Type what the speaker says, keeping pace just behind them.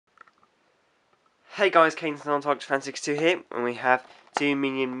Hey guys, Kane's Norfolk Fan62 here, and we have two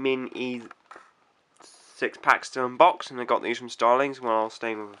Minion Mineez 6-packs to unbox, and I got these from Starlings while I was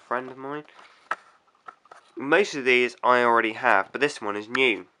staying with a friend of mine. Most of these I already have, but this one is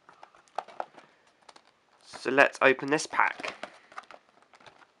new. So let's open this pack.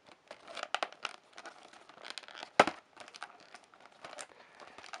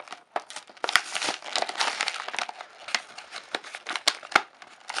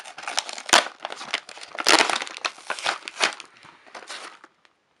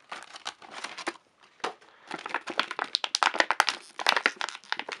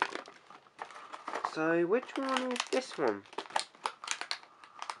 So, which one is this one?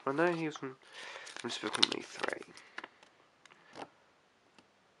 I know he was from Despicable Me 3.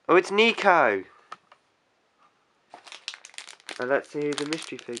 Oh, it's Nico! And let's see who the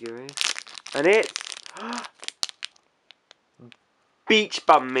mystery figure is. And it's Beach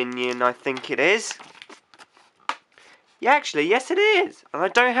Bum Minion, I think it is. Yeah, actually, yes it is! And I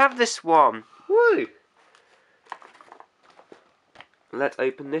don't have this one. Woo! Let's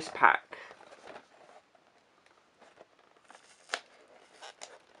open this pack.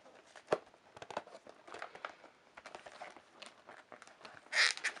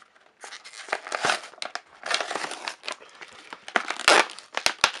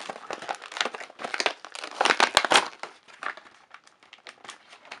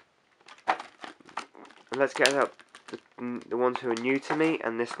 And let's get out the ones who are new to me,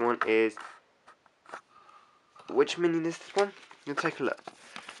 and this one is... Which Minion is this one? Let's take a look.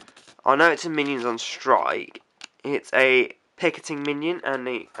 I know it's a Minions on Strike. It's a picketing Minion, and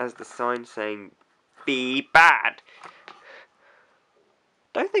it has the sign saying, "Be bad."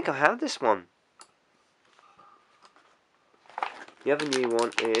 Don't think I have this one. The other new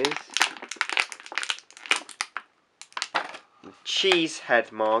one is...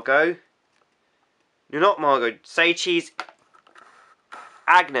 Cheesehead Margot. You're not Margot. Say cheese.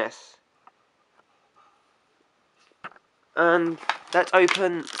 Agnes. And let's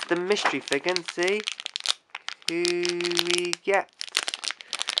open the mystery figure and see who we get.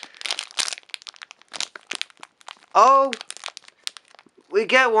 Oh! We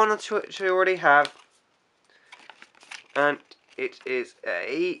get one which we already have. And it is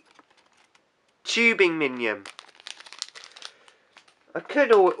a tubing Minion. I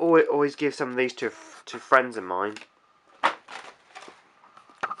could always give some of these to friends of mine.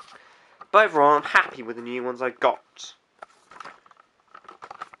 But overall, I'm happy with the new ones I got.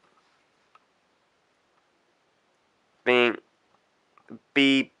 Being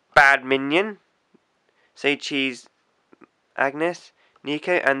Be Bad Minion, Say Cheese Agnes,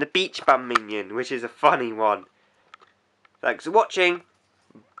 Nico, and the Beach Bum Minion, which is a funny one. Thanks for watching.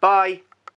 Bye.